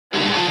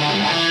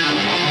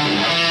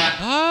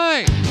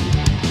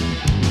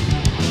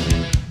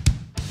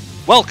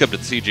Welcome to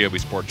the CJOB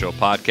Sports Show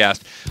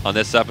podcast. On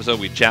this episode,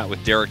 we chat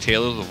with Derek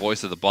Taylor, the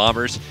voice of the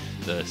Bombers.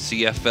 The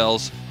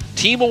CFL's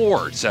team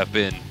awards have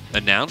been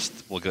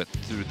announced. We'll get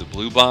through the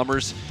Blue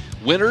Bombers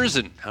winners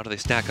and how do they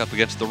stack up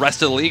against the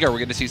rest of the league. Are we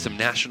going to see some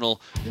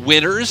national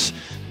winners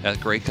at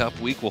Grey Cup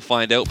week? We'll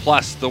find out.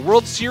 Plus, the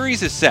World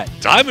Series is set.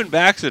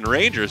 Diamondbacks and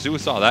Rangers. Who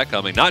saw that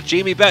coming? Not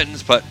Jamie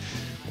Bettens, but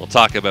we'll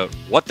talk about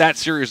what that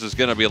series is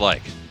going to be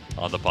like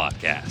on the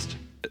podcast.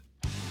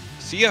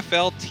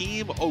 CFL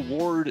Team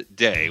Award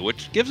Day,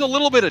 which gives a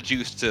little bit of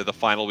juice to the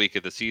final week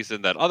of the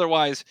season that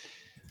otherwise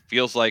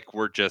feels like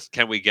we're just,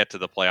 can we get to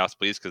the playoffs,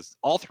 please? Because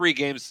all three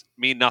games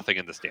mean nothing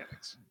in the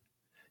standings.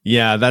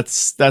 Yeah,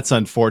 that's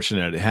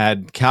unfortunate.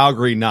 Had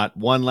Calgary not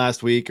won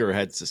last week or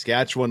had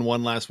Saskatchewan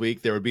won last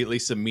week, there would be at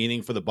least some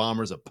meaning for the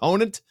Bombers'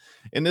 opponent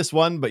in this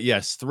one. But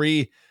yes,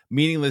 three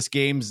meaningless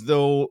games,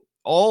 though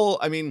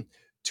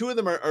two of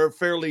them are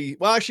fairly,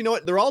 well, actually, you know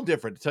what? They're all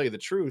different, to tell you the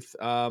truth.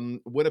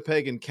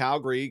 Winnipeg and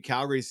Calgary.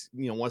 Calgary's,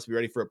 wants to be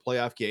ready for a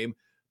playoff game.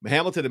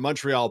 Hamilton and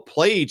Montreal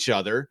play each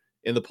other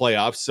in the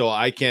playoffs, so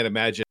I can't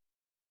imagine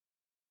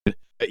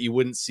that you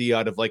wouldn't see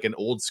out of like an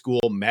old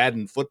school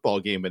Madden football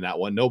game in that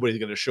one. Nobody's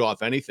going to show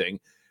off anything.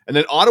 And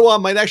then Ottawa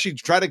might actually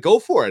try to go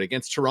for it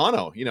against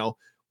Toronto.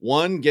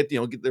 One, get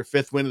their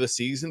fifth win of the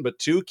season, but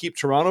two, keep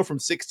Toronto from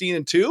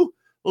 16-2. A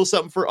little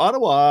something for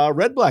Ottawa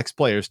Red Blacks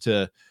players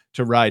to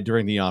ride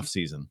during the off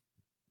season.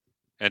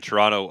 And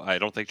Toronto, I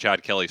don't think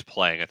Chad Kelly's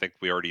playing. I think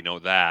we already know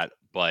that,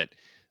 but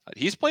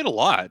he's played a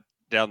lot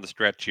down the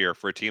stretch here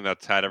for a team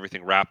that's had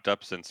everything wrapped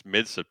up since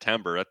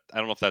mid-September. I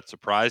don't know if that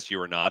surprised you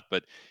or not,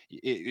 but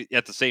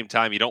at the same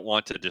time, you don't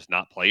want to just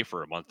not play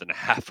for a month and a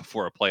half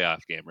before a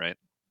playoff game, right?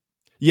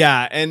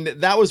 Yeah, and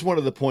that was one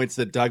of the points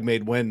that Doug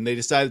made when they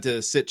decided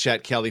to sit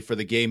Chad Kelly for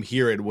the game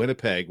here in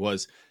Winnipeg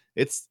was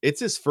it's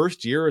his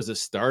first year as a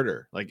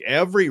starter. Like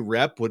every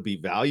rep would be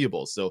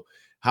valuable. So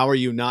how are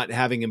you not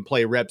having him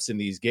play reps in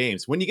these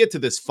games? When you get to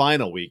this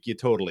final week,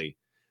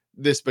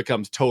 this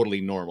becomes totally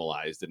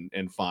normalized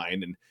and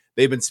fine. And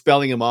they've been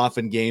spelling him off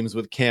in games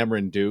with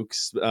Cameron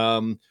Dukes,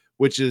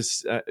 which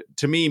is,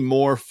 to me,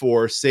 more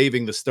for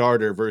saving the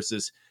starter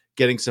versus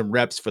getting some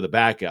reps for the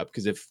backup.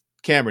 Because if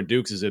Cameron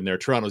Dukes is in there,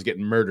 Toronto's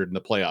getting murdered in the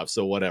playoffs.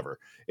 So whatever.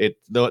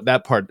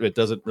 That part, it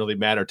doesn't really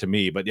matter to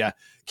me. But yeah,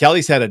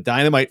 Kelly's had a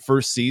dynamite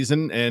first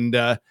season.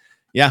 And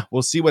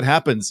we'll see what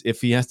happens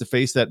if he has to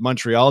face that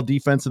Montreal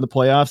defense in the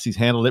playoffs. He's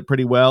handled it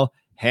pretty well.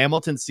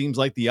 Hamilton seems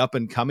like the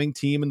up-and-coming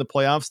team in the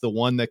playoffs, the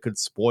one that could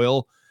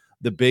spoil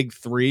the big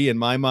three in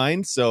my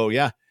mind. So,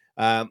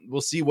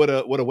 we'll see what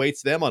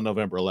awaits them on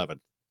November 11th.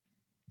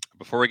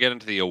 Before we get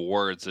into the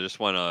awards, I just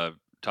want to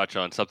touch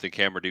on something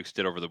Cameron Dukes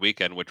did over the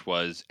weekend, which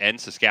was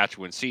end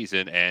Saskatchewan's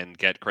season and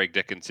get Craig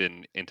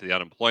Dickinson into the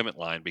unemployment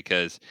line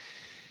because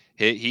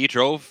he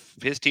drove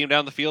his team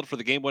down the field for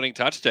the game-winning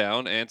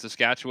touchdown, and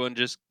Saskatchewan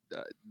just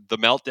the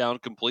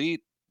meltdown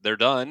complete. They're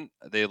done.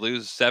 They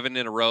lose 7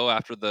 in a row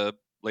after the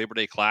Labor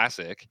Day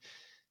Classic.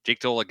 Jake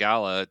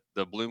Dolagala,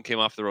 the bloom came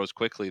off the rose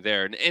quickly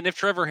there. And if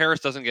Trevor Harris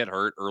doesn't get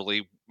hurt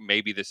early,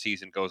 maybe the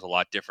season goes a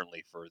lot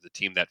differently for the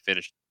team that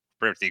finished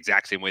pretty much the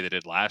exact same way they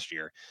did last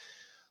year.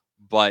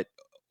 But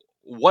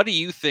what do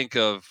you think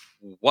of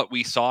what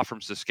we saw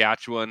from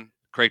Saskatchewan,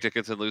 Craig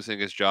Dickinson losing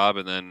his job,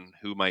 and then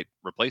who might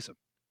replace him?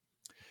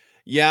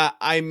 Yeah,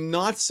 I'm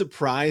not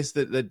surprised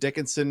that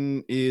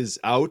Dickinson is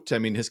out. I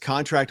mean, his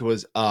contract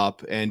was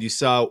up, and you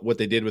saw what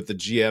they did with the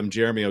GM,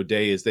 Jeremy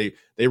O'Day, is they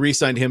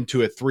re-signed him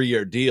to a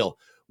 3-year deal.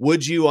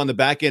 Would you, on the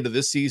back end of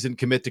this season,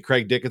 commit to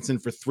Craig Dickinson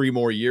for 3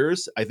 more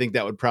years? I think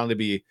that would probably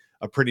be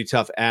a pretty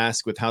tough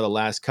ask with how the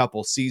last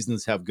couple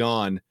seasons have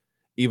gone,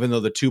 even though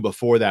the 2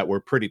 before that were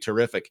pretty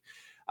terrific.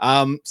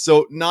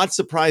 So not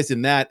surprised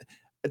in that.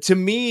 To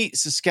me,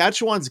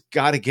 Saskatchewan's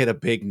got to get a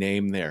big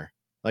name there.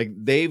 Like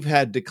they've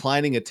had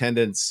declining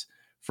attendance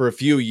for a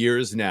few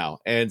years now.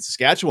 And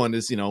Saskatchewan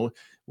is,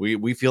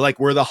 we feel like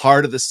we're the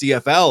heart of the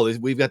CFL.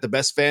 We've got the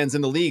best fans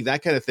in the league,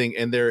 that kind of thing.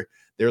 And they're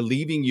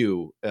leaving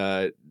you,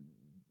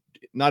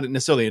 not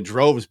necessarily in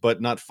droves,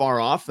 but not far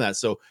off that.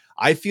 So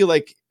I feel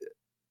like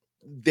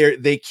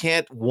they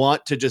can't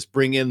want to just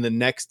bring in the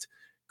next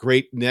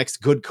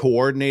good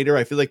coordinator.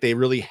 I feel like they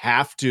really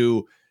have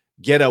to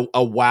get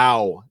a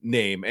wow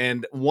name.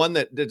 And one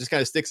that just kind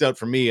of sticks out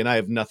for me, and I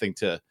have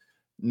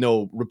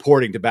no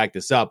reporting to back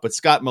this up, but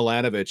Scott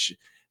Milanovich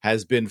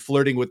has been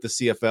flirting with the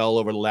CFL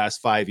over the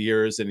last 5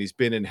 years, and he's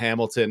been in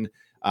Hamilton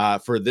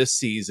for this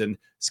season.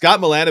 Scott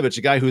Milanovich,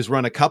 a guy who's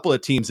run a couple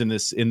of teams in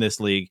this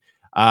league,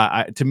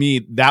 to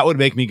me, that would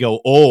make me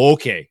go, oh,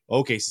 okay,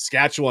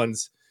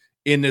 Saskatchewan's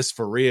in this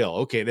for real.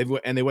 Okay, they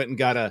went and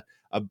got a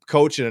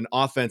coach and an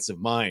offensive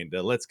mind.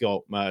 Let's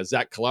go.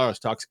 Zach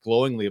Kalaris talks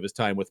glowingly of his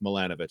time with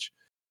Milanovich.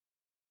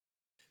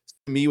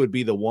 To me would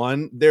be the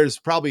one. There's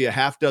probably a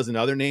half dozen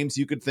other names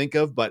you could think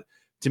of, but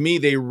to me,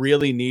 they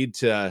really need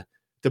to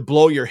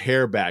blow your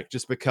hair back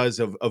just because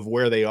of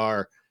where they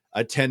are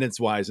attendance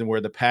wise and where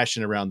the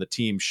passion around the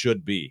team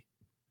should be.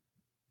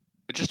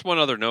 Just one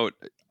other note.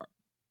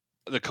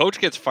 The coach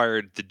gets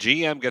fired. The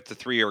GM gets a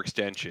 3-year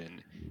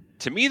extension.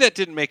 To me, that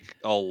didn't make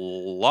a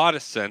lot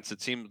of sense.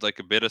 It seemed like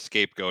a bit of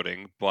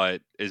scapegoating,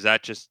 but is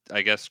that just,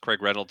 I guess,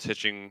 Craig Reynolds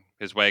hitching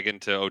his wagon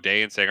to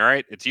O'Day and saying, all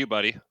right, it's you,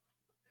 buddy?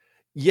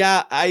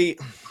 Yeah,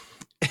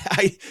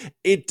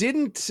 it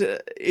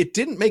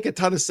didn't make a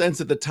ton of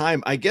sense at the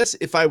time. I guess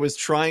if I was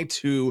trying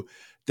to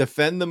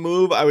defend the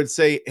move, I would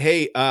say,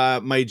 hey,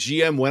 my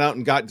GM went out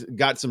and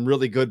got some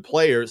really good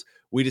players.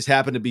 We just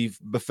happened to be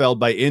befell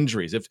by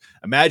injuries.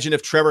 Imagine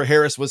if Trevor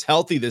Harris was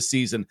healthy this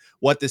season,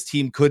 what this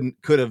team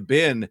could have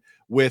been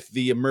with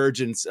the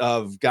emergence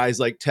of guys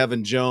like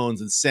Tevin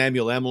Jones and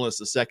Samuel Emilus,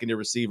 the second-year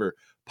receiver,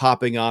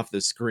 popping off the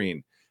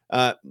screen.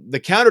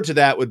 The counter to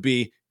that would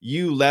be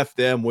you left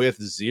them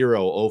with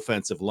zero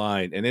offensive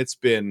line, and it's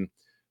been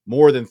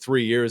more than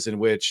 3 years in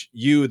which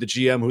you, the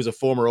GM, who's a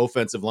former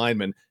offensive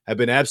lineman, have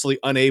been absolutely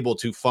unable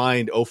to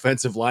find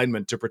offensive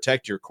linemen to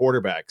protect your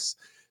quarterbacks.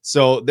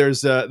 So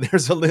there's a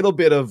little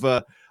bit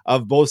of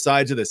both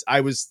sides of this.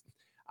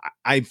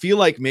 I feel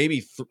like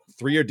maybe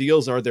 3-year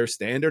deals are their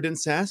standard in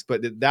Sask,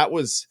 but that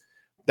was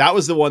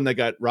the one that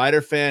got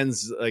Rider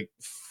fans like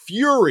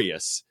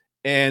furious,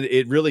 and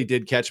it really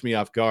did catch me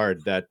off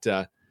guard that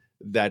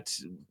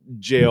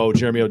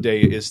Jeremy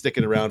O'Day is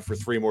sticking around for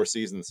 3 more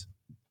seasons.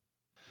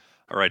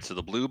 All right, so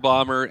the Blue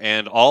Bomber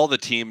and all the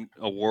team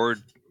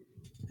award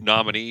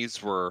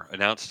nominees were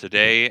announced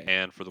today,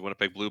 and for the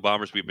Winnipeg Blue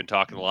Bombers, we've been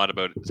talking a lot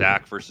about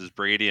Zach versus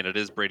Brady, and it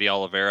is Brady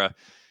Oliveira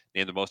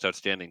named the most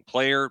outstanding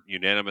player,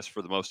 unanimous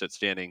for the most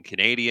outstanding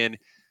Canadian.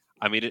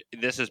 I mean,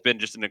 this has been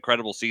just an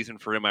incredible season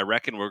for him. I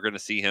reckon we're going to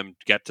see him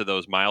get to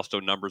those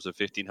milestone numbers of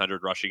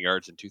 1,500 rushing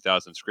yards and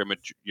 2,000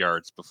 scrimmage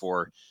yards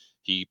before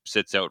he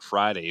sits out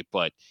Friday.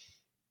 But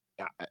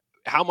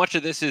how much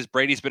of this is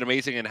Brady's been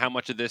amazing, and how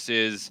much of this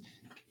is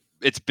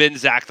it's been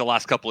Zach the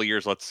last couple of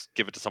years? Let's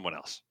give it to someone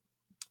else.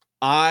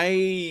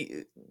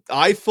 I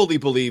fully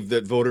believe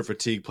that voter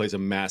fatigue plays a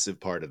massive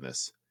part in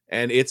this,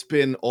 and it's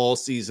been all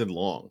season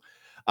long.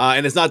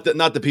 And it's not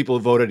the people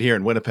who voted here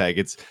in Winnipeg.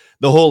 It's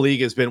the whole league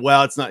has been,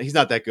 well, he's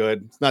not that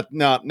good. It's not,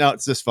 no,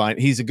 it's just fine.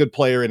 He's a good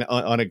player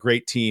on a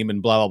great team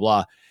and blah, blah,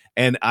 blah.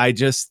 And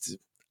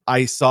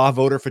I saw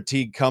voter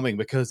fatigue coming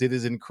because it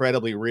is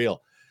incredibly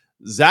real.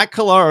 Zach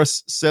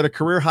Collaros set a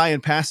career high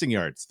in passing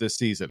yards this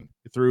season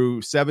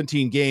through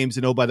 17 games.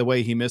 And oh, by the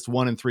way, he missed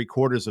 1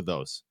 3/4 of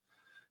those.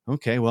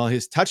 Okay, well,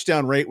 his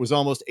touchdown rate was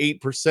almost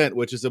 8%,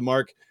 which is a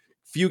mark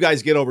few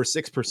guys get over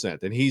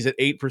 6%, and he's at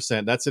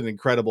 8%. That's an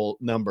incredible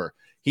number.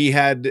 He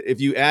had,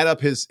 if you add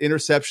up his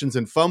interceptions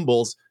and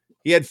fumbles,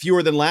 he had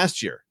fewer than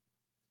last year.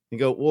 You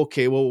go, well,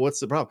 okay, well, what's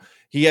the problem?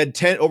 He had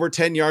over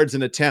 10 yards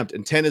an attempt,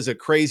 and 10 is a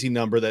crazy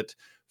number that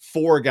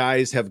 4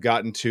 guys have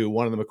gotten to.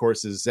 One of them, of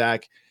course, is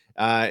Zach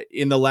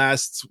in the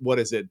last,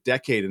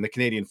 decade in the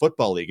Canadian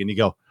Football League. And you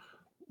go,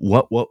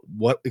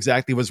 what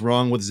exactly was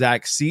wrong with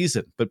Zach's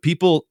season? But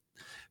people,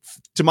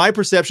 to my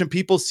perception,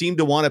 people seem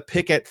to want to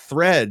pick at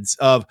threads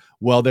of,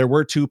 well, there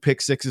were 2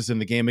 pick sixes in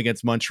the game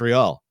against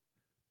Montreal.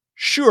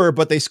 Sure,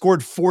 but they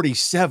scored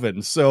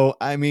 47. So,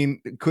 I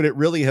mean, could it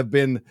really have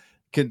been,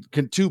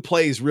 can 2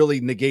 plays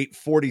really negate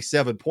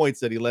 47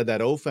 points that he led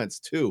that offense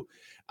to?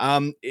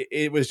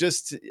 It was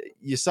just,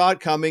 you saw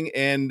it coming.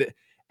 And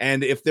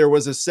if there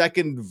was a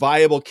second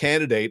viable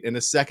candidate and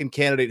a second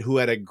candidate who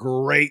had a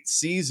great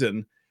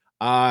season,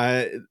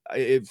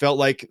 it felt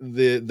like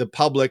the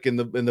public and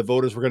the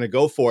voters were going to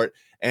go for it.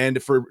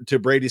 And to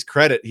Brady's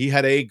credit, he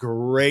had a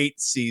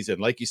great season.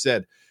 Like you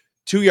said,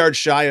 2 yards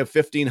shy of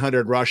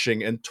 1,500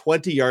 rushing and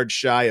 20 yards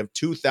shy of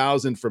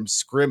 2,000 from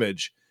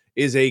scrimmage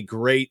is a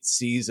great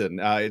season.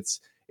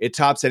 It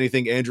tops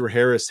anything Andrew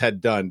Harris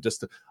had done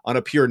just on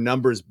a pure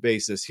numbers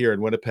basis here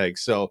in Winnipeg.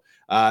 So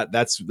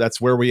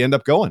that's where we end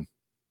up going.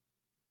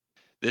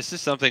 This is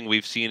something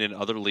we've seen in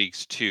other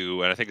leagues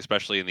too, and I think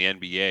especially in the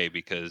NBA,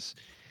 because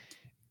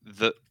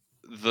the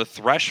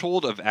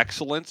threshold of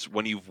excellence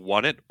when you've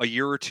won it a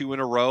year or 2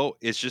 in a row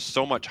is just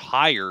so much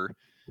higher.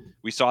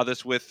 We saw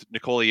this with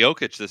Nikola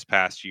Jokic this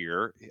past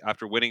year.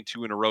 After winning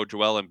 2 in a row,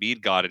 Joel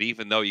Embiid got it,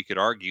 even though you could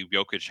argue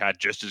Jokic had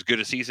just as good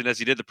a season as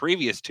he did the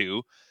previous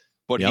 2,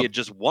 but He had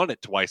just won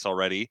it twice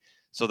already.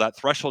 So that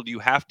threshold you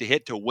have to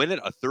hit to win it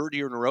a 3rd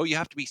year in a row, you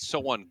have to be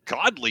so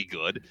ungodly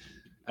good,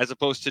 as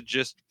opposed to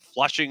just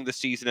flushing the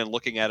season and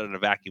looking at it in a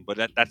vacuum.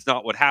 But that's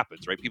not what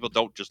happens, right? People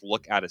don't just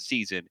look at a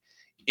season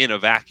in a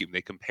vacuum.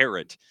 They compare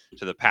it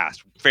to the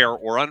past, fair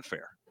or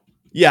unfair.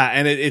 Yeah,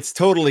 and it's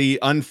totally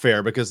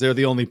unfair because they're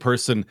the only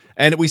person.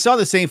 And we saw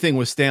the same thing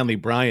with Stanley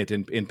Bryant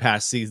in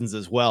past seasons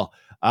as well.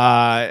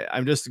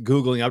 I'm just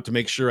Googling up to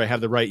make sure I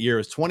have the right year. It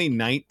was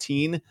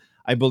 2019.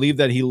 I believe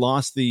that he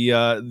lost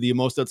the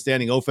most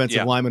outstanding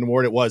offensive lineman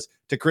award. It was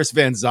to Chris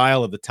Van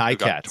Zyl of the Ticats.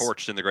 Got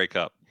torched in the Grey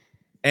Cup.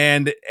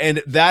 And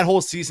that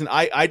whole season,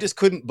 I just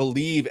couldn't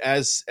believe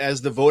as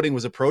the voting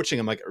was approaching.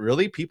 I'm like,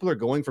 really? People are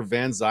going for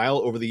Van Zyl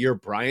over the year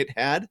Bryant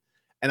had?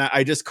 And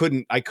I just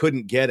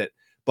couldn't get it.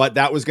 But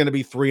that was going to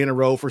be 3 in a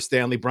row for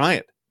Stanley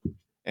Bryant.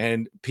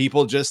 And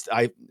people just,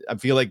 I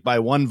feel like by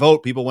 1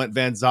 vote, people went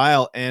Van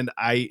Zyl. And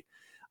I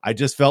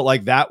just felt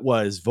like that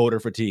was voter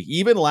fatigue.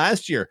 Even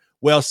last year,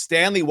 well,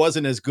 Stanley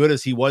wasn't as good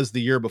as he was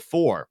the year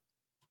before.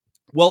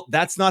 Well,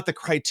 that's not the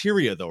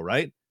criteria though,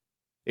 right?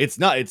 It's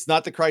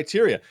not the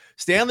criteria.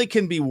 Stanley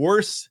can be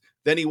worse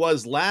than he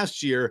was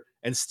last year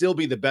and still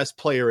be the best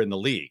player in the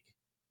league.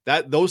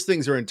 Those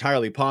things are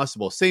entirely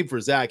possible. Same for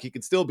Zach. He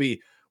could still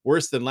be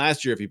worse than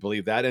last year if you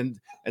believe that, and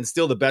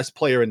still the best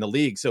player in the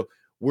league. So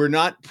we're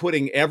not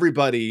putting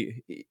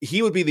everybody.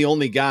 He would be the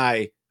only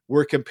guy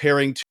we're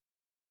comparing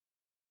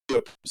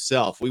to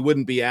himself. We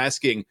wouldn't be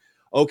asking,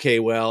 okay,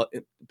 well,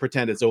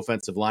 pretend it's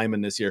offensive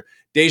lineman this year.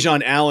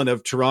 Dejan Allen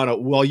of Toronto,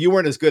 well, you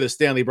weren't as good as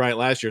Stanley Bryant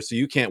last year, so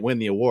you can't win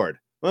the award.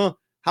 Well,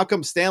 how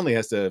come Stanley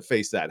has to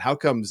face that? How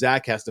come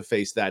Zach has to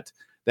face that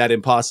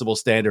impossible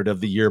standard of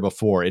the year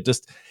before?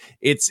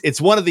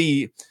 It's one of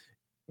the,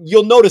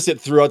 you'll notice it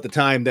throughout the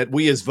time that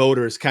we as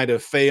voters kind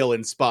of fail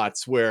in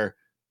spots where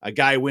a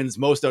guy wins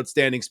most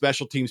outstanding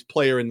special teams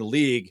player in the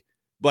league,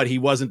 but he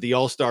wasn't the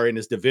all-star in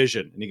his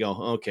division. And you go,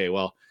 okay,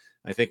 well,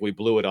 I think we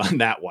blew it on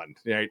that one.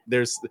 Right?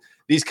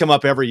 These come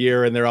up every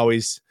year, and they're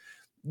always,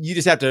 you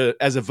just have to,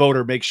 as a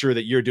voter, make sure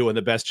that you're doing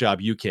the best job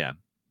you can.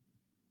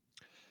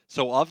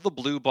 So of the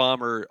Blue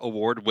Bomber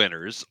Award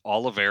winners,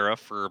 Oliveira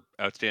for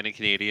Outstanding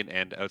Canadian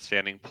and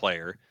Outstanding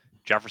Player,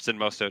 Jefferson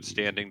Most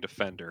Outstanding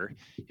Defender.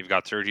 You've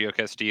got Sergio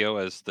Castillo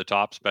as the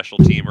top special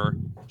teamer,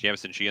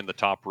 Jamison Sheehan the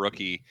top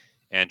rookie,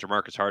 and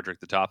Jamarcus Hardrick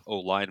the top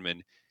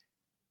O-lineman.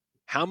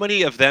 How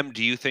many of them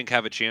do you think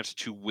have a chance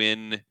to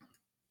win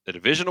the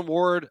division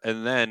award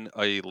and then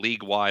a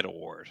league-wide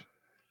award?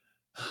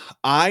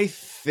 I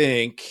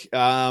think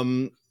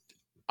Brady's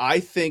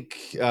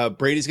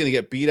going to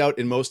get beat out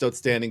in most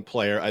outstanding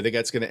player. I think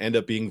that's going to end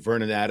up being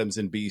Vernon Adams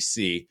in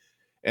BC.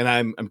 And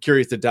I'm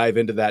curious to dive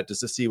into that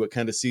just to see what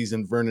kind of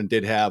season Vernon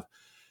did have.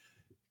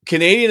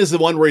 Canadian is the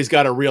one where he's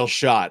got a real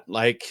shot.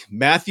 Like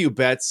Matthew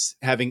Betts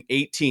having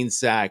 18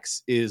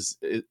 sacks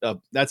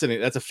that's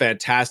a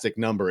fantastic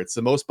number. It's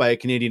the most by a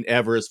Canadian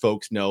ever, as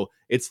folks know.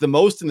 It's the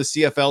most in the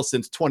CFL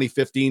since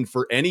 2015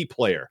 for any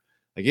player.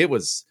 Like, it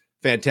was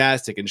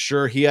fantastic. And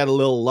sure, he had a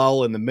little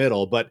lull in the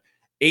middle, but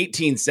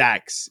 18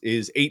 sacks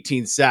is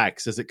 18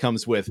 sacks, as it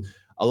comes with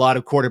a lot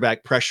of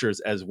quarterback pressures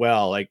as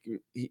well. Like,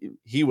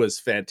 he was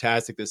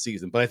fantastic this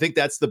season, but I think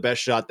that's the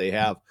best shot they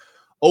have.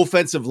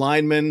 Offensive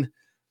linemen,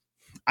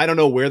 I don't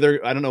know where they're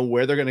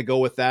going to go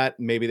with that.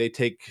 Maybe they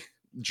take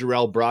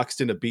Jarrell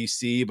Broxton to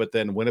BC, but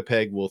then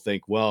Winnipeg will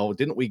think, well,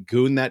 didn't we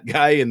goon that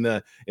guy in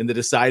the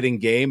deciding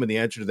game? And the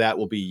answer to that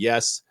will be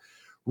yes.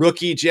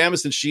 Rookie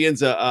Jamison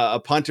Sheehan's a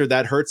punter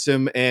that hurts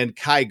him, and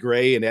Kai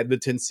Gray in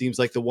Edmonton seems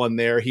like the one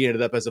there. He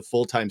ended up as a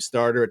full-time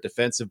starter at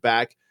defensive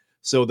back.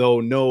 So though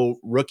no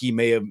rookie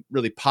may have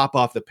really pop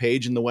off the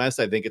page in the West,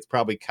 I think it's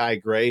probably Kai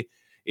Gray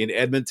in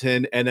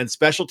Edmonton. And then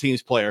special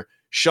teams player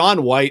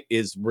Sean White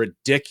is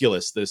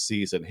ridiculous this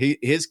season.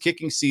 His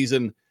kicking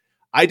season,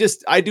 I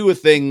do a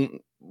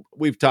thing.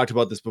 We've talked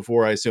about this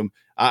before, I assume.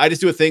 I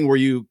just do a thing where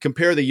you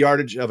compare the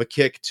yardage of a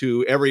kick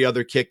to every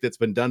other kick that's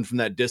been done from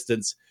that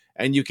distance,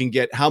 and you can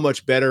get how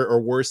much better or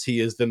worse he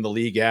is than the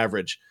league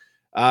average.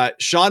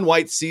 Sean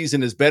White's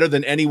season is better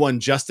than anyone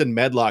Justin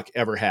Medlock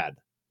ever had.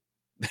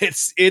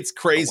 It's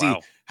crazy. Oh, wow.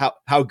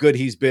 how good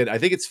he's been. I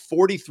think it's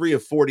 43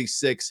 of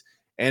 46,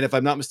 and if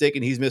I'm not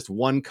mistaken, he's missed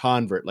one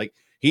convert. Like,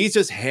 he's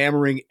just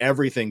hammering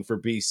everything for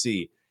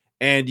BC.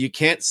 And you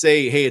can't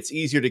say, hey, it's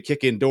easier to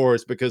kick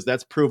indoors, because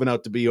that's proven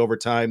out to be over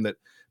time that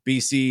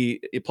BC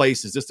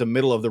place is just a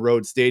middle of the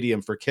road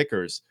stadium for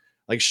kickers.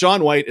 Like,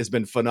 Sean White has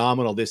been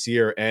phenomenal this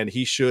year, and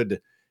he should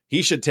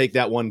take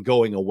that one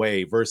going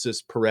away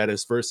versus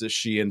Paredes, versus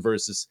Sheehan,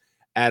 versus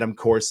Adam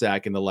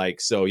Korsak and the like.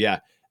 So yeah,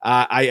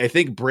 I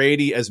think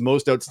Brady as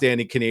most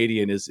outstanding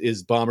Canadian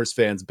is Bombers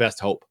fans' best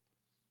hope.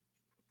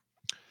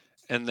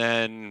 And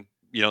then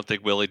you don't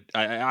think Willie?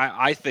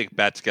 I think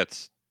Betts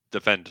gets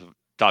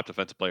top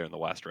defensive player in the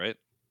West, right?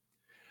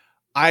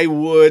 I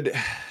would.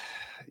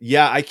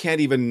 Yeah, I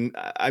can't even.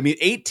 I mean,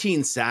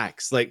 18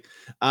 sacks. Like,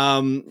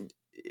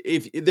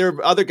 if there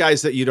are other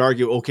guys that you'd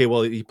argue, okay,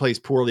 well, he plays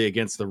poorly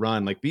against the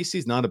run. Like,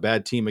 BC's not a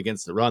bad team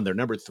against the run. They're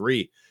number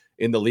 3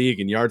 in the league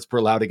in yards per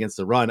allowed against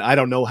the run. I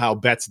don't know how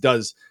Betts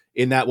does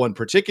in that one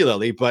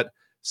particularly, but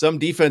some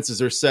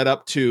defenses are set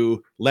up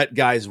to let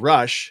guys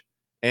rush.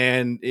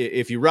 And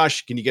if you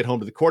rush, can you get home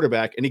to the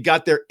quarterback? And he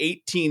got there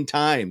 18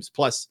 times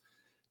plus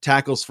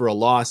tackles for a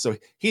loss. So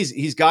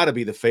he's got to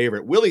be the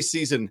favorite. Willie's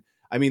season,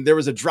 I mean, there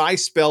was a dry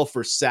spell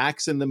for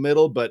sacks in the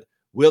middle, but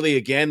Willie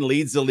again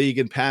leads the league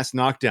in pass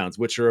knockdowns,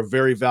 which are a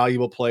very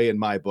valuable play in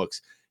my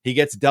books. He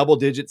gets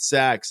double-digit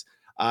sacks.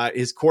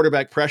 His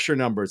quarterback pressure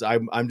numbers,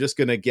 I'm just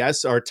going to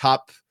guess, are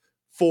top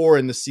 4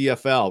 in the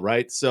CFL,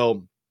 right?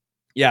 So,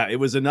 yeah, it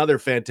was another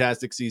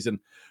fantastic season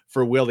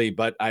for Willie,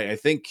 but I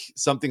think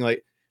something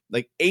like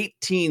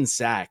 18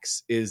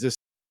 sacks is just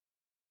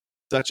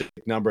such a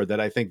big number that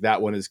I think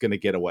that one is going to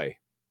get away.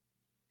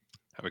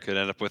 We could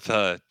end up with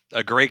a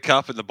Grey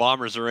Cup, and the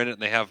Bombers are in it,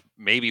 and they have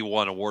maybe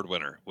one award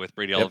winner with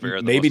Brady Oliveira,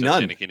 the maybe most none.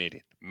 outstanding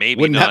Canadian.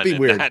 Maybe Wouldn't none. That be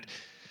weird?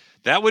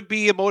 That would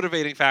be a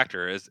motivating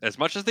factor, as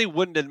much as they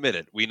wouldn't admit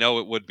it. We know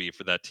it would be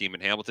for that team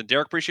in Hamilton.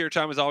 Derek, appreciate your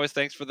time as always.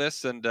 Thanks for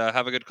this, and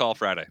have a good call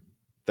Friday.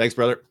 Thanks,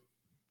 brother.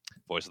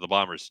 voice of the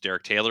Bombers,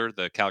 Derek Taylor.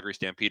 The Calgary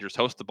Stampeders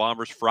host the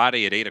Bombers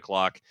Friday at 8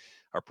 o'clock.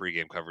 Our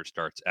pregame coverage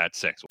starts at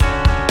 6.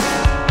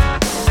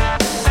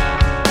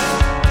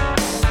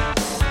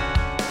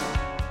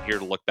 Here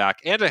to look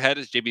back and ahead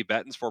is Jamie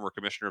Bettens, former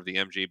commissioner of the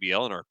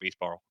MJBL and our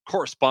baseball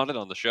correspondent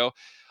on the show.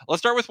 Let's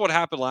start with what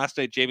happened last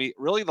night, Jamie.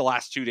 Really, the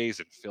last 2 days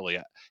in Philly.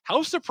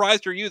 How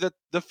surprised are you that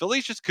the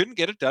Phillies just couldn't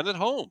get it done at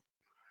home?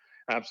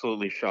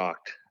 Absolutely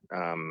shocked.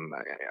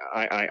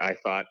 I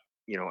thought,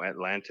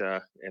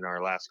 Atlanta in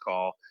our last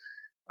call,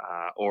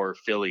 or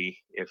Philly,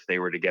 if they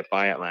were to get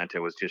by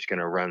Atlanta, was just going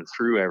to run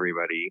through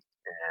everybody.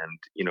 And,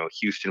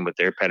 Houston with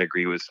their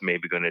pedigree was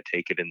maybe going to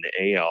take it in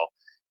the AL.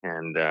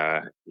 And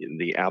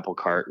the apple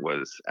cart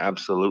was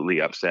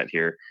absolutely upset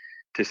here.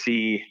 To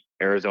see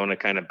Arizona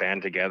kind of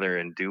band together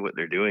and do what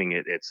they're doing,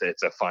 it's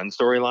a fun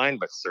storyline,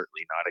 but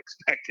certainly not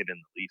expected in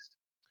the least.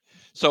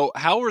 So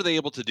how were they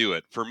able to do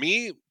it? For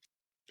me,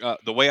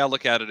 the way I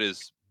look at it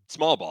is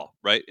small ball,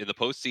 right? In the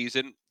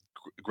postseason,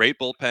 great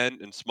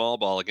bullpen and small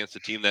ball against a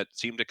team that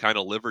seemed to kind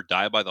of live or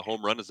die by the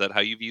home run. Is that how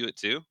you view it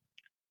too?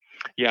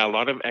 Yeah, a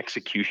lot of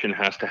execution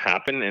has to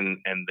happen,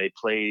 and they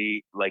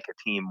play like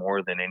a team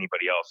more than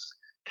anybody else.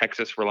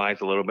 Texas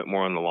relies a little bit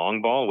more on the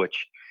long ball,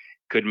 which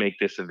could make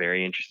this a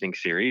very interesting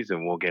series,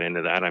 and we'll get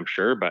into that, I'm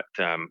sure. But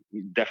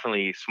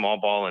definitely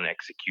small ball and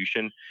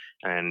execution,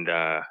 and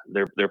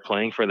they're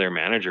playing for their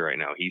manager right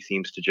now. He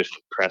seems to just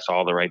press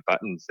all the right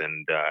buttons,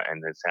 and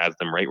has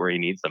them right where he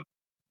needs them.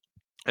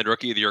 And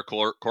rookie of the year,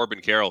 Corbin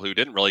Carroll, who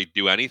didn't really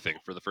do anything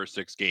for the first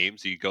 6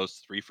 games. He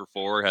goes 3 for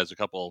 4, has a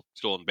couple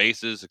stolen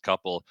bases, a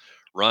couple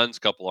runs,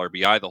 couple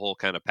RBI, the whole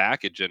kind of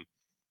package. And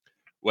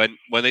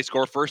when they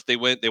score first, they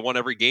won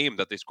every game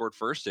that they scored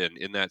first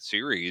in that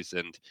series.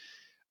 And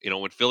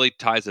when Philly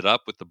ties it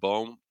up with the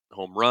Bohm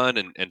home run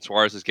and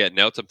Suarez is getting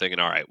outs, I'm thinking,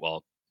 all right,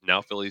 well,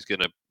 now Philly's going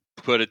to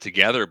put it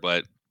together,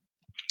 but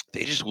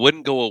they just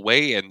wouldn't go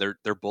away. And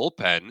their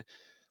bullpen,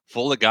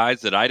 full of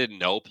guys that I didn't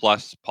know,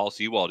 plus Paul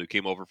Sewald, who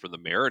came over from the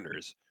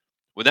Mariners.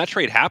 When that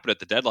trade happened at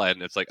the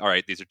deadline, it's like, all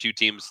right, these are 2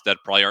 teams that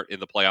probably aren't in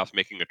the playoffs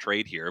making a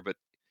trade here, but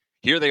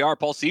here they are.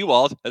 Paul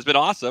Sewald has been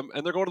awesome,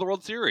 and they're going to the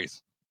World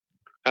Series.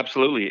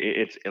 Absolutely.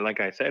 It's like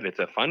I said, it's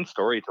a fun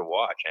story to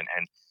watch,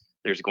 and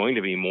there's going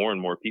to be more and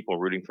more people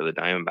rooting for the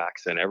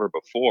Diamondbacks than ever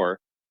before.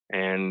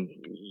 And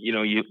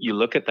you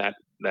look at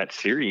that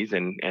series,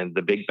 and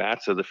the big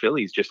bats of the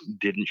Phillies just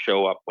didn't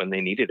show up when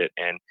they needed it.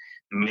 And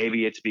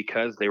maybe it's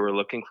because they were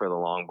looking for the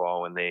long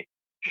ball when they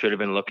should have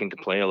been looking to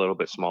play a little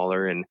bit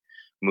smaller and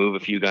move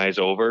a few guys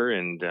over.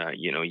 And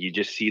you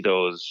just see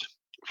those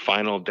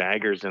final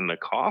daggers in the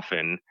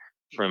coffin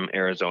from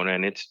Arizona,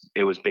 and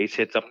it was base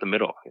hits up the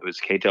middle. It was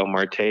Ketel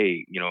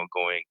Marte,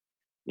 going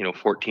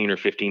 14 or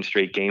 15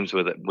 straight games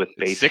with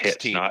base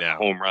hits, not now.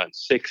 home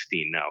runs.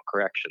 16 now.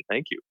 Correction.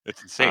 Thank you.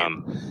 It's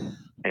insane.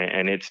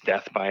 And it's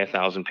death by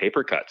 1,000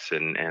 paper cuts,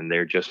 and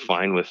they're just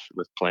fine with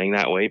playing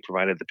that way,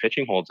 provided the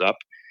pitching holds up,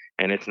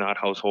 and it's not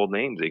household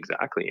names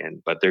exactly.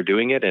 But they're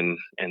doing it, and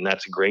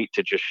that's great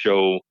to just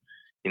show,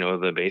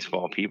 the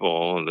baseball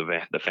people and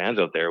the fans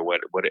out there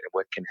what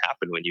can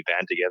happen when you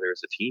band together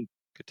as a team.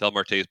 Ketel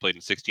Marte's played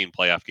in 16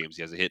 playoff games.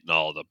 He has a hit in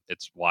all of them.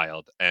 It's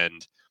wild.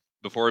 And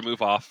before we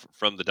move off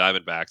from the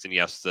Diamondbacks, and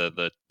yes,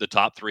 the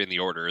top 3 in the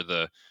order,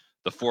 the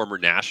former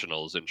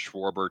Nationals and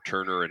Schwarber,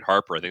 Turner, and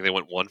Harper, I think they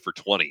went 1 for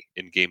 20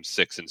 in games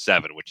 6 and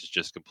 7, which is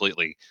just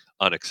completely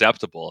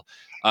unacceptable.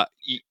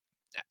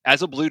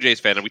 As a Blue Jays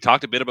fan, and we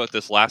talked a bit about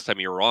this last time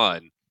you were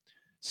on,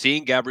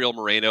 seeing Gabriel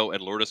Moreno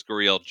and Lourdes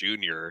Gurriel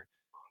Jr.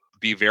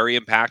 be very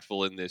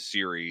impactful in this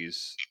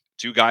series.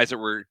 2 guys that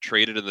were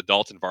traded in the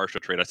Dalton Varsho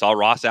trade. I saw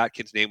Ross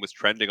Atkins' name was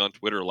trending on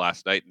Twitter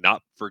last night,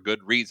 not for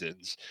good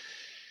reasons.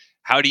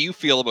 How do you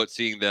feel about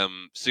seeing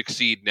them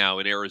succeed now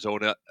in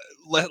Arizona,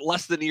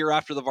 less than a year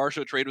after the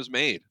Varsho trade was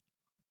made?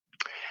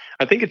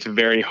 I think it's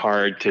very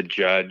hard to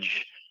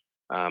judge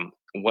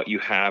what you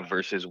have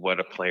versus what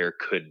a player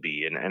could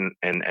be,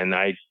 and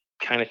I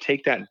kind of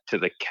take that to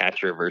the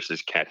catcher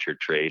versus catcher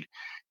trade.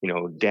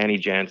 Danny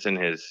Jansen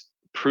has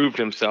proved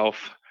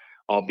himself,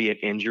 albeit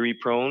injury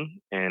prone,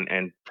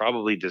 and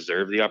probably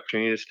deserved the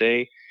opportunity to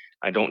stay.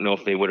 I don't know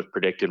if they would have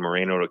predicted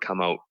Moreno to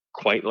come out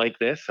quite like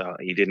this.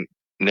 He didn't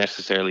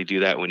necessarily do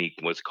that when he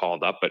was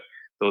called up, but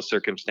those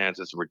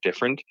circumstances were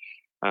different.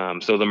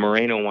 So the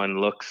Moreno one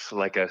looks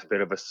like a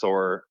bit of a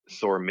sore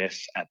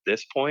miss at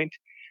this point.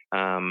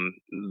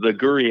 The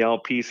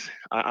Gurriel piece,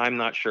 I'm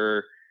not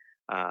sure.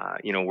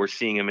 We're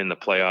seeing him in the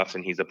playoffs,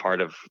 and he's a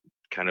part of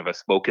kind of a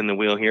spoke in the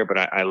wheel here, but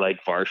I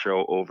like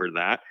Varsho over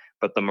that.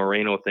 But the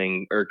Moreno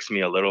thing irks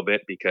me a little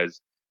bit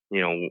because,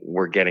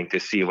 we're getting to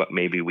see what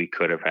maybe we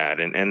could have had.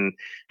 And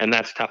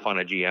that's tough on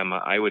a GM.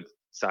 I would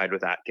side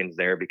with Atkins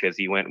there because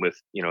he went with,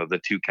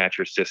 the 2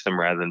 catcher system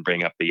rather than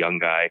bring up the young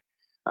guy.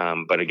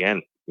 But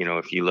again,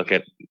 if you look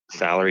at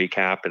salary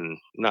cap, and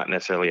not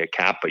necessarily a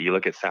cap, but you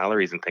look at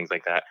salaries and things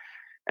like that,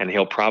 and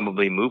he'll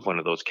probably move one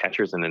of those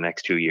catchers in the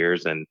next 2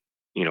 years. And,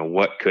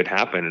 what could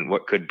happen and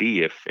what could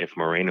be if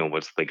Moreno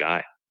was the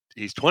guy.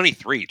 He's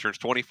 23, turns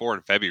 24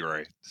 in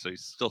February, so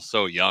he's still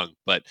so young.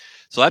 But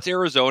so that's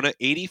Arizona,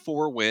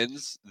 84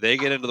 wins. They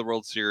get into the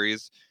World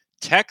Series.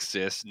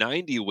 Texas,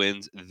 90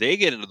 wins, they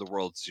get into the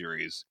World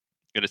Series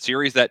in a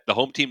series that the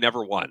home team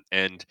never won.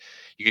 And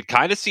you could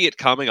kind of see it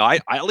coming.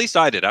 At least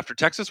I did. After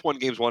Texas won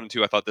games 1 and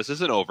 2, I thought this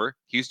isn't over.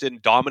 Houston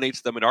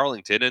dominates them in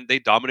Arlington, and they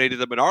dominated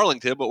them in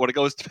Arlington. But when it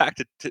goes back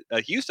to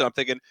Houston, I'm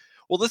thinking,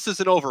 well, this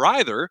isn't over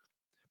either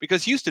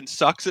because Houston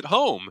sucks at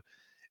home.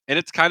 And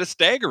it's kind of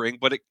staggering,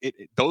 but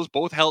those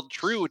both held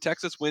true.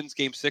 Texas wins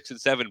game 6 and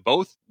 7,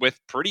 both with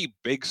pretty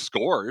big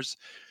scores.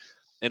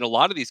 And a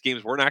lot of these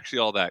games weren't actually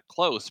all that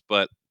close.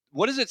 But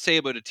what does it say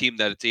about a team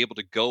that it's able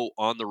to go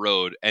on the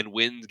road and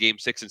win game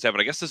 6 and 7?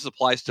 I guess this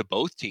applies to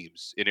both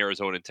teams in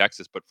Arizona and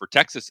Texas. But for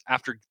Texas,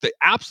 after the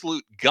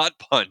absolute gut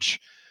punch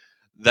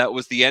that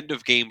was the end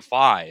of game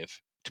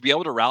 5, to be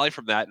able to rally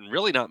from that and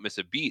really not miss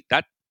a beat,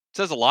 that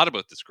says a lot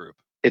about this group.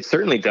 It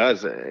certainly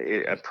does.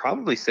 It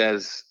probably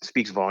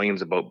speaks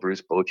volumes about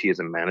Bruce Bochy as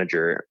a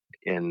manager,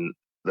 and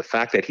the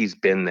fact that he's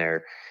been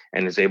there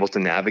and is able to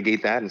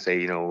navigate that and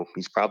say,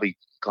 he's probably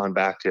gone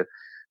back to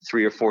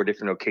 3 or 4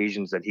 different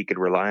occasions that he could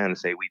rely on and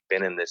say, we've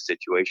been in this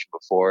situation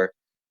before.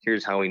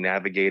 Here's how we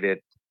navigate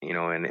it,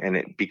 and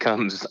it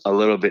becomes a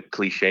little bit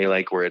cliche,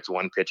 like where it's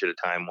one pitch at a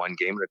time, one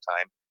game at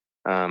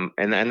a time.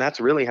 And that's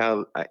really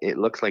how it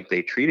looks like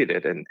they treated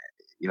it. And,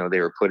 they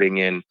were putting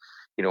in,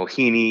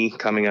 Heaney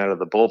coming out of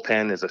the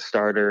bullpen as a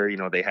starter.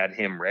 They had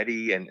him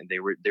ready, and they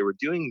were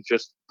doing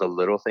just the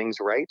little things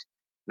right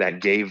that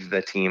gave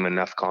the team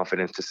enough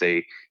confidence to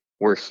say,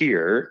 we're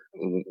here,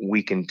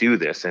 we can do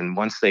this. And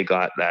once they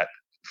got that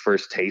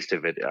first taste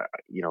of it,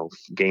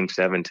 game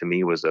 7 to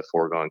me was a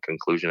foregone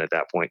conclusion at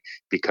that point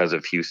because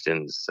of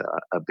Houston's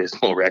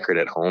abysmal record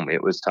at home.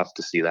 It was tough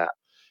to see that.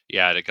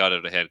 Yeah, and it got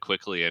out of hand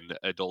quickly. And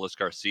Adolis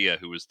Garcia,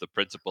 who was the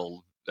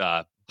principal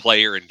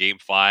player in game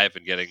 5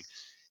 and getting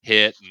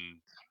hit, and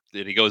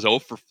then he goes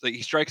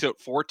he strikes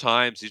out 4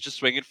 times. He's just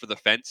swinging for the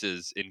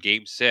fences in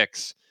game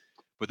 6,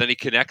 but then he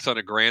connects on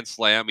a grand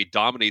slam. He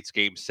dominates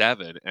game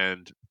 7.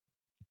 And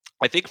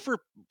I think for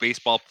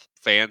baseball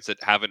fans that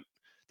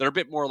are a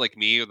bit more like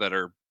me, that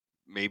are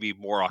maybe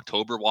more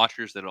October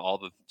watchers than all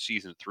the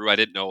season through, I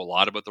didn't know a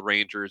lot about the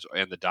Rangers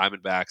and the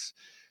Diamondbacks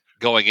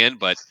going in,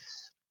 but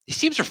these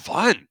teams are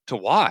fun to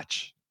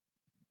watch.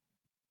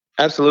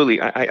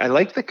 Absolutely. I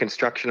like the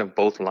construction of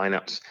both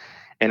lineups.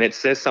 And it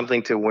says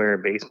something to where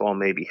baseball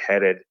may be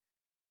headed,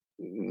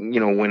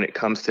 when it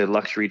comes to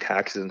luxury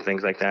taxes and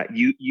things like that.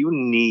 You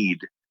need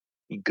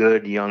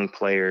good young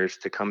players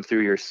to come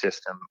through your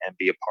system and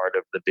be a part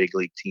of the big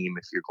league team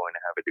if you're going to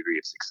have a degree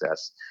of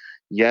success.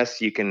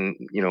 Yes, you can,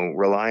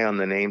 rely on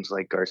the names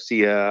like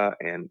Garcia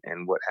and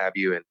what have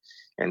you.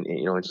 And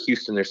in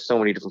Houston, there's so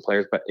many different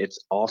players, but it's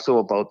also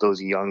about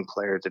those young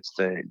players. It's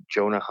the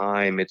Jonah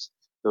Heim. It's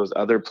those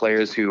other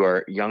players who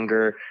are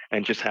younger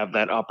and just have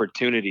that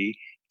opportunity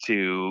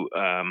to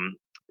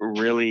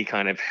really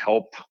kind of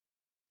help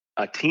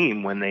a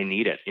team when they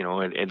need it.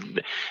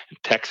 And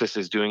Texas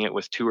is doing it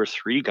with 2 or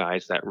 3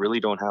 guys that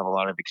really don't have a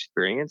lot of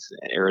experience.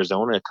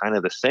 Arizona, kind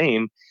of the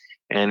same.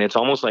 And it's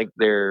almost like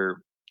they're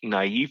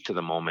naive to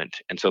the moment.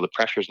 And so the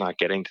pressure's not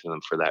getting to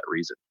them for that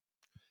reason.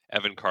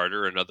 Evan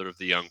Carter, another of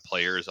the young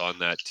players on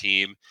that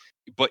team.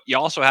 But you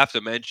also have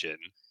to mention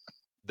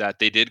that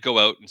they did go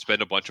out and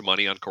spend a bunch of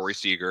money on Corey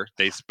Seager.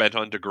 They spent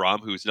on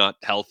DeGrom, who's not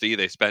healthy.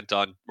 They spent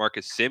on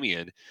Marcus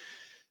Semien.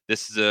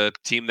 This is a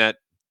team that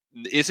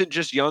isn't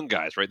just young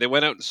guys, right? They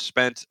went out and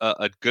spent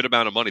a good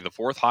amount of money, the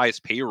 4th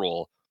highest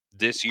payroll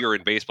this year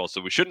in baseball.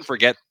 So we shouldn't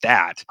forget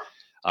that.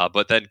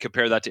 But then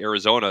compare that to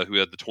Arizona, who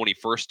had the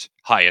 21st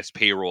highest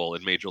payroll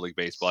in Major League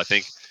Baseball. I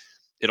think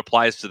it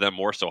applies to them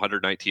more so.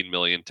 119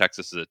 million.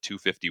 Texas is at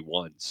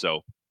 251.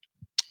 So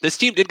this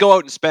team did go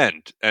out and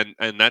spend, and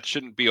that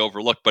shouldn't be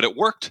overlooked. But it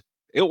worked.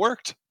 It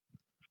worked.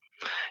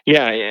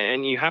 Yeah,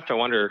 and you have to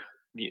wonder.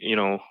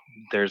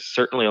 There's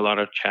certainly a lot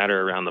of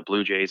chatter around the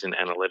Blue Jays and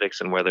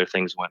analytics and whether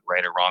things went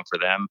right or wrong for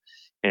them.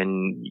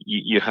 And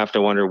you have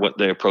to wonder what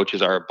the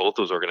approaches are of both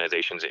those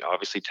organizations.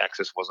 Obviously,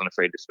 Texas wasn't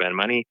afraid to spend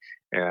money.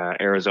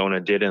 Arizona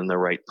did in the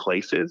right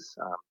places.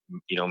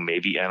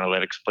 Maybe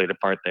analytics played a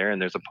part there,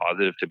 and there's a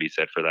positive to be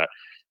said for that.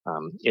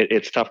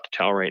 It's tough to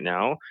tell right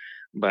now,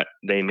 but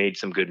they made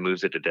some good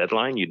moves at the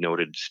deadline. You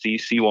noted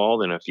Steve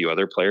Seawald and a few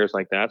other players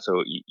like that.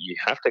 So you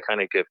have to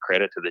kind of give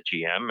credit to the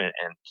GM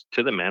and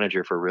to the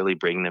manager for really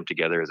bringing them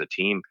together as a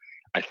team.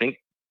 I think,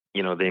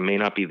 they may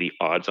not be the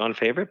odds-on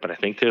favorite, but I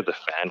think they're the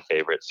fan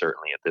favorite,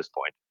 certainly at this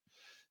point.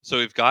 So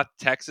we've got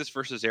Texas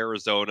versus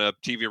Arizona.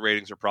 TV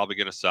ratings are probably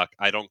going to suck.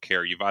 I don't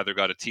care. You've either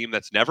got a team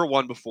that's never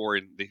won before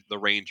in the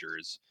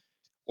Rangers,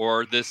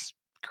 or this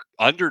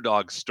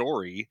underdog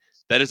story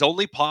that is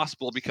only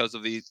possible because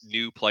of the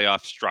new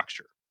playoff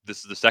structure. This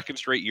is the 2nd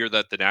straight year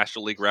that the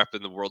National League rep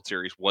in the World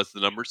Series was the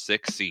number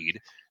 6 seed.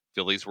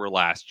 Phillies were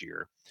last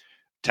year.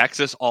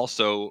 Texas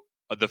also,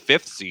 the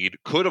 5th seed,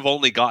 could have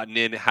only gotten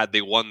in had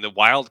they won the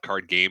wild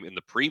card game in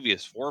the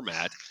previous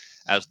format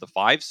as the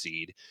 5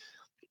 seed.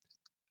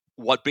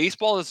 What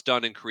baseball has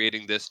done in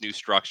creating this new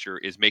structure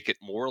is make it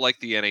more like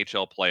the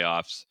NHL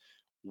playoffs,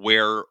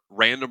 where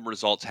random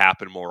results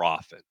happen more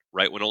often,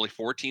 right? When only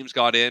 4 teams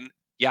got in,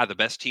 yeah, the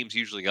best teams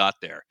usually got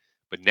there.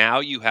 But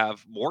now you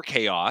have more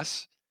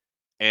chaos,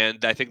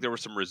 And I think there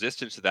was some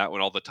resistance to that when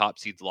all the top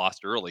seeds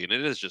lost early. And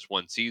it is just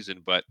one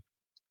season. But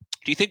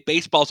do you think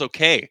baseball's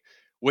okay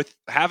with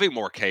having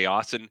more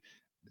chaos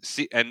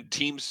and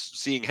teams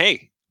seeing,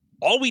 hey,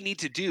 all we need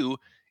to do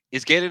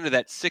is get into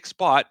that 6th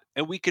spot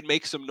and we can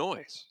make some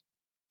noise?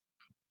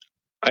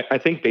 I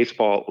think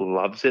baseball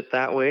loves it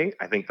that way.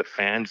 I think the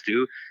fans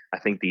do. I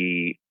think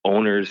the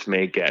owners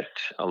may get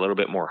a little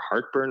bit more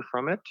heartburn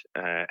from it,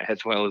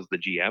 as well as the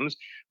GMs.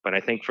 But I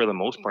think for the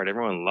most part,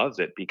 everyone loves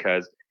it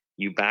because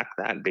you back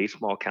that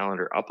baseball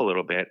calendar up a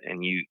little bit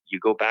and you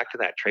go back to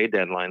that trade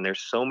deadline.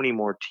 There's so many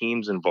more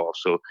teams involved.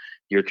 So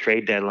your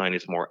trade deadline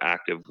is more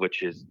active,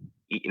 which is,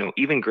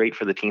 even great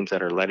for the teams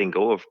that are letting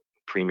go of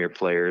premier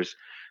players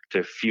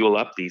to fuel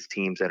up these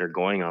teams that are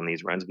going on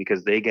these runs,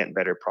 because they get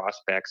better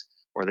prospects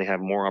or they have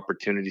more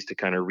opportunities to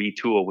kind of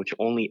retool, which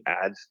only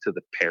adds to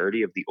the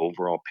parity of the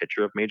overall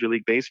picture of Major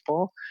League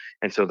Baseball.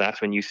 And so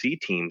that's when you see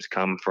teams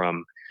come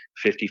from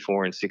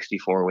 54 and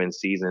 64 win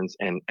seasons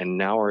and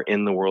now are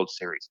in the World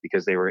Series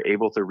because they were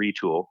able to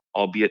retool,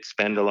 albeit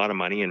spend a lot of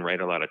money and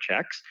write a lot of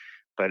checks.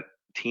 But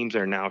teams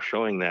are now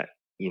showing that,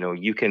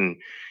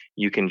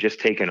 you can just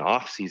take an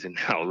off season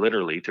now,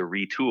 literally, to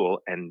retool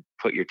and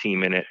put your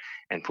team in it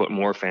and put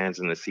more fans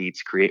in the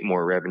seats, create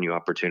more revenue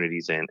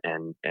opportunities,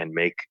 and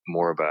make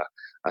more of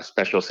a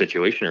special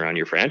situation around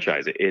your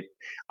franchise.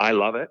 I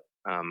love it.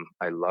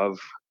 I love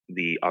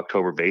the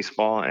October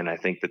baseball, and I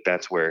think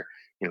that's where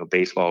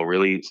baseball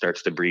really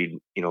starts to breed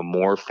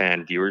more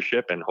fan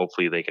viewership, and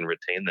hopefully they can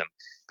retain them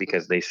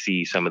because they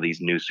see some of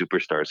these new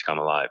superstars come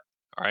alive.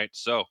 All right,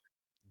 so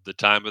the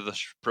time of the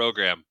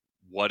program.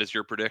 What is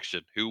your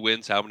prediction? Who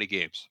wins how many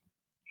games?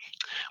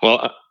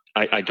 Well,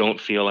 I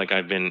don't feel like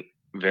I've been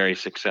very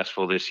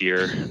successful this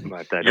year,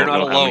 but you're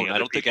not alone. I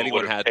don't think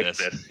anyone had this.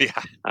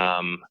 Yeah.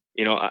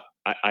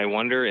 I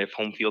wonder if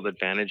home field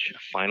advantage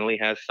finally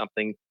has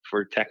something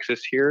for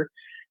Texas here.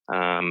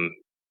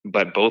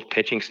 But both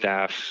pitching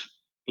staffs,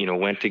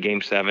 went to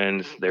game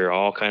 7s. They're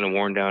all kind of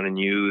worn down and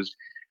used.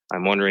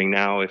 I'm wondering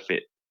now if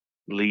it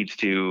leads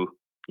to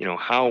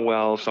how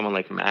well someone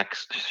like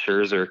Max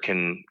Scherzer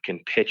can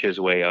pitch his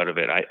way out of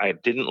it. I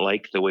didn't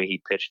like the way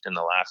he pitched in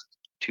the last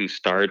 2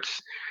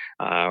 starts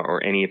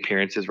or any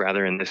appearances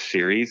rather in this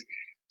series.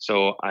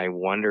 So I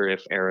wonder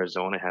if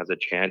Arizona has a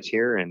chance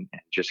here and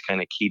just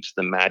kind of keeps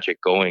the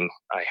magic going.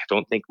 I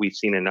don't think we've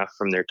seen enough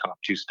from their top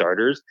 2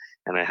 starters,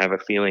 and I have a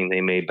feeling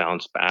they may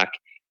bounce back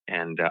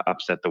and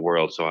upset the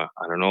world. So I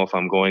don't know if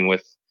I'm going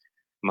with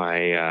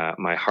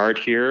my heart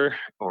here,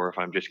 or if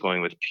I'm just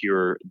going with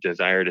pure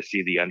desire to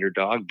see the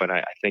underdog. But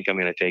I think I'm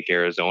going to take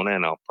Arizona,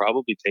 and I'll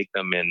probably take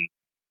them in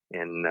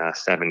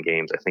 7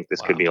 games. I think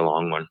this could be a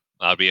long one.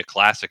 That'll be a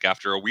classic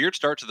after a weird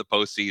start to the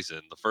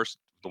postseason.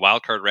 The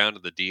wild card round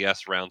and the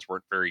DS rounds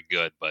weren't very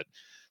good, but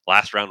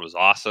last round was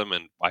awesome,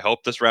 and I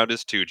hope this round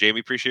is too.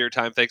 Jamie, appreciate your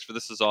time. Thanks for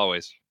this as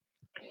always.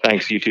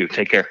 Thanks, you too.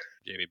 Take care.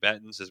 Jamie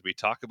Bettens, as we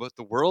talk about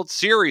the World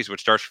Series,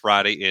 which starts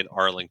Friday in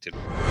Arlington.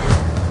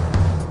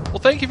 Well,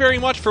 thank you very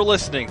much for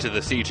listening to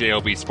the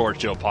CJOB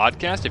Sports Show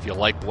podcast. If you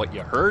like what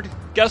you heard,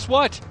 guess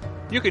what?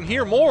 You can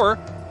hear more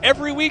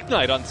every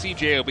weeknight on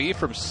CJOB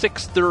from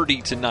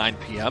 6:30 to 9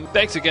 p.m.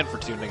 Thanks again for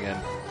tuning in.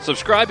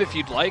 Subscribe if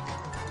you'd like.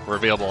 We're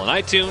available on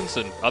iTunes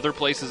and other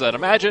places, I'd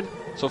imagine.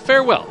 So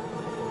farewell,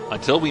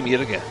 until we meet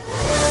again.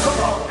 So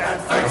long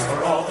and thanks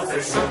for all the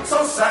fish.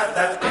 So sad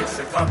that it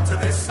should come to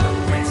this.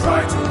 We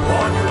try to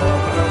warn you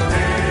over the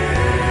day.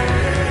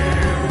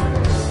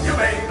 You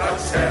may not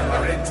share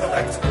our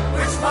intellect,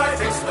 which might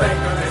explain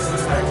your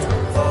disrespect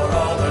for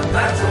all the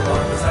natural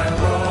wonders and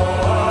grow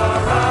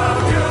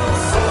around you.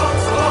 So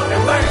long,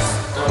 and thanks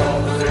for all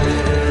the fish.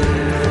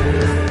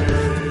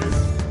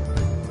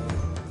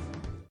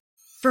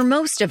 For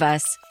most of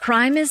us,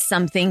 crime is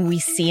something we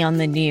see on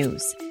the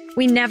news.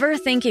 We never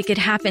think it could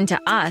happen to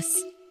us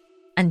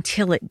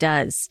until it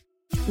does.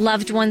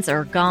 Loved ones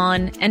are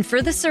gone, and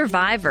for the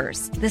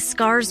survivors, the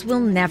scars will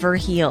never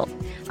heal.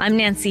 I'm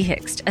Nancy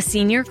Hixt, a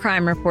senior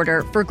crime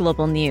reporter for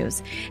Global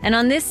News. And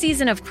on this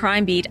season of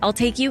Crime Beat, I'll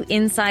take you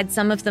inside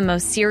some of the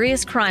most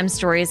serious crime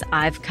stories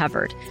I've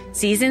covered.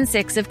 Season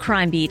 6 of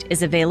Crime Beat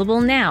is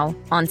available now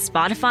on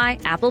Spotify,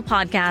 Apple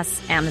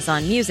Podcasts,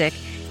 Amazon Music,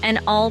 and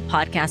all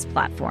podcast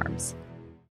platforms.